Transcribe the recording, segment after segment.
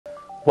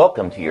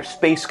Welcome to your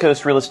Space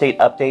Coast real estate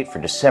update for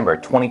December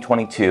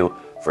 2022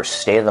 for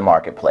State of the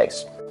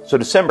Marketplace. So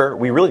December,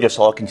 we really just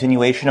saw a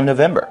continuation of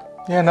November.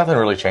 Yeah, nothing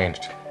really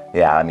changed.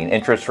 Yeah, I mean,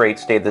 interest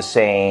rates stayed the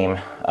same,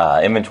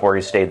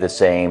 inventory stayed the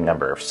same,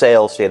 number of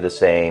sales stayed the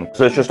same.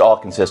 So it's just all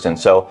consistent.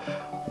 So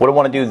what I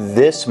want to do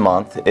this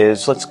month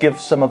is let's give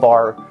some of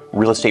our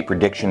real estate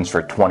predictions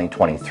for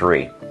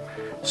 2023.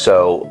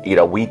 So,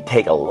 we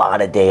take a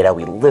lot of data,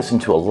 we listen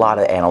to a lot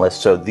of analysts.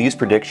 So these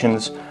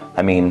predictions,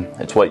 I mean,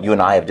 it's what you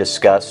and I have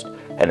discussed,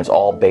 and it's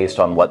all based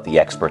on what the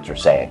experts are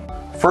saying.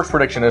 First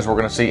prediction is we're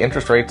going to see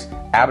interest rates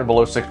at or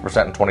below 6% in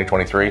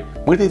 2023.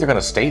 We think they're going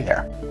to stay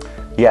there.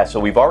 Yeah, so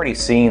we've already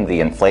seen the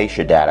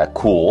inflation data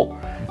cool,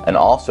 and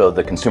also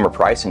the consumer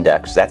price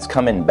index, that's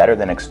come in better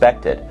than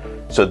expected.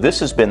 So this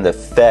has been the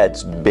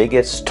Fed's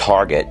biggest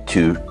target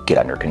to get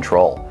under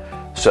control.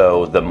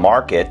 So the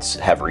markets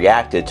have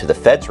reacted to the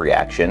Fed's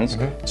reactions.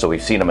 So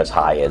we've seen them as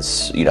high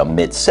as,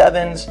 mid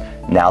sevens.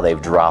 Now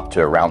they've dropped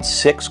to around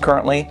 6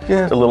 currently.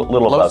 Yeah. A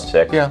little above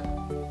 6. Yeah.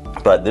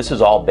 But this is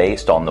all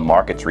based on the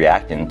markets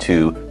reacting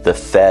to the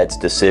Fed's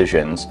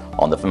decisions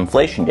on the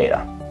inflation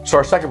data. So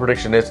our second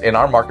prediction is in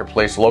our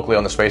marketplace locally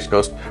on the Space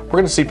Coast, we're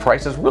going to see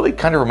prices really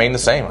kind of remain the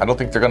same. I don't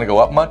think they're going to go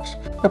up much.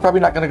 They're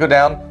probably not going to go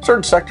down.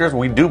 Certain sectors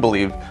we do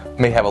believe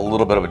may have a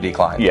little bit of a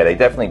decline. Yeah, they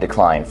definitely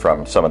declined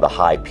from some of the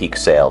high peak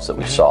sales that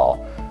we saw.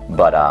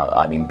 But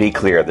be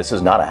clear, this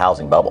is not a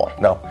housing bubble.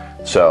 No.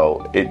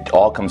 So it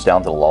all comes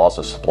down to the laws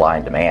of supply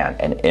and demand,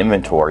 and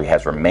inventory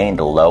has remained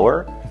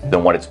lower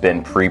than what it's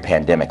been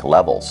pre-pandemic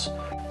levels.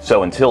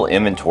 So until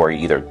inventory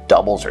either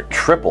doubles or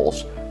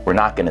triples, we're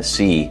not going to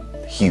see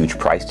huge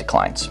price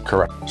declines.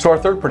 Correct. So our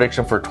third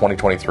prediction for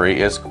 2023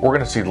 is we're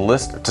going to see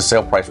list to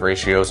sale price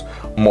ratios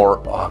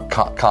more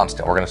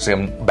constant. We're going to see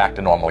them back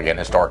to normal again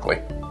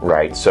historically.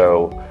 Right.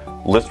 So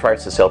list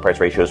price to sale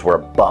price ratios were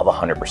above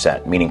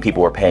 100%, meaning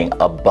people were paying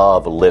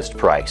above list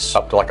price.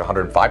 Up to like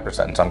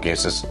 105% in some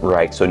cases.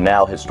 Right. So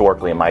now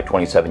historically in my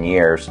 27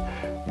 years,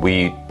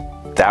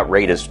 that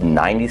rate is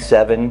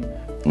 97,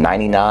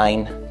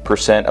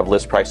 99% of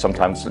list price,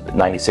 sometimes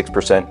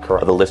 96%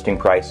 of the listing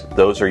price.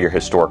 Those are your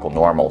historical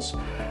normals.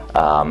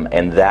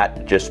 And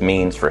that just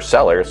means for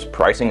sellers,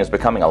 pricing is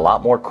becoming a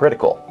lot more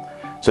critical.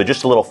 So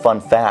just a little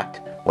fun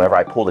fact, whenever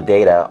I pull the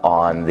data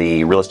on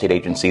the real estate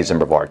agencies in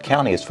Brevard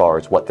County as far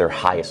as what their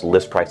highest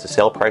list price to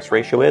sale price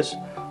ratio is,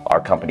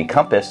 our company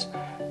Compass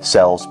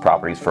sells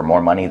properties for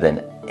more money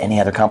than any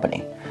other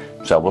company.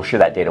 So we'll share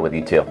that data with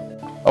you too.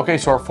 Okay,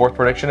 so our fourth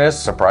prediction is,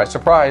 surprise,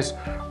 surprise,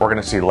 we're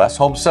going to see less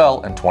homes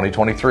sell in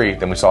 2023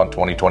 than we saw in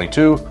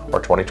 2022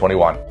 or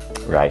 2021.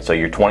 Right, so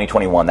your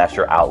 2021, that's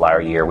your outlier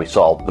year. We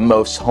saw the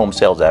most home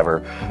sales ever,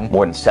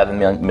 more than 7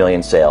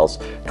 million sales.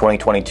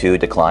 2022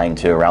 declined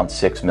to around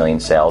 6 million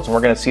sales, and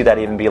we're going to see that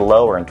even be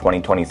lower in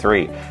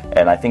 2023.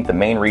 And I think the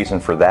main reason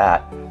for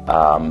that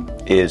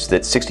is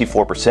that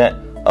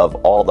 64% of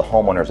all the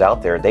homeowners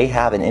out there, they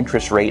have an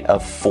interest rate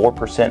of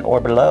 4%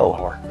 or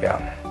below.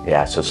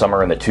 Yeah, so some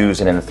are in the 2s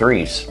and in the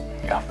 3s.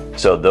 Yeah.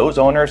 So those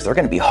owners, they're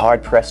going to be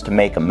hard pressed to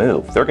make a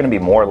move. They're going to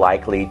be more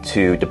likely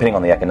to, depending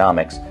on the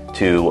economics,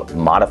 to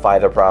modify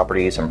their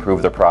properties,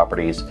 improve their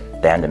properties,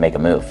 than to make a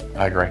move.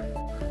 I agree.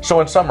 So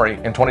in summary,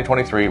 in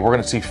 2023, we're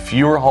going to see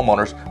fewer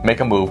homeowners make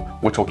a move,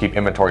 which will keep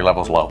inventory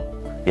levels low.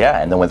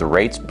 Yeah, and then with the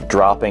rates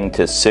dropping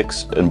to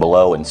 6 and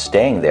below and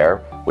staying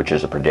there, which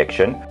is a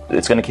prediction,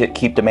 it's going to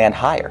keep demand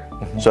higher.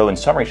 So in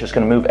summary, it's just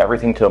going to move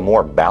everything to a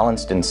more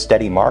balanced and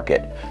steady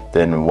market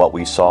than what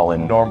we saw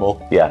in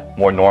normal. Yeah,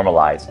 more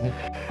normalized.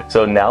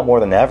 So now more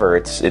than ever,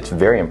 it's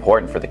very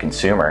important for the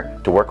consumer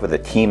to work with a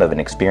team of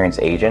experienced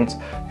agents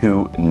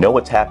who know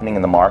what's happening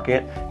in the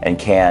market and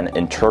can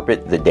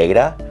interpret the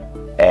data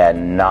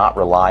and not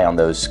rely on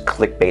those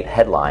clickbait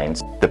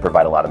headlines that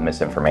provide a lot of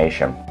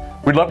misinformation.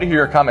 We'd love to hear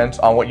your comments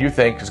on what you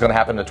think is going to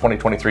happen in the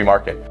 2023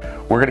 market.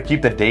 We're going to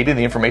keep the data and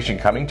the information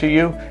coming to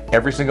you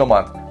every single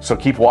month, so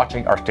keep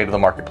watching our State of the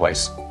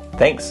Marketplace.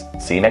 Thanks.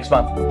 See you next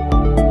month.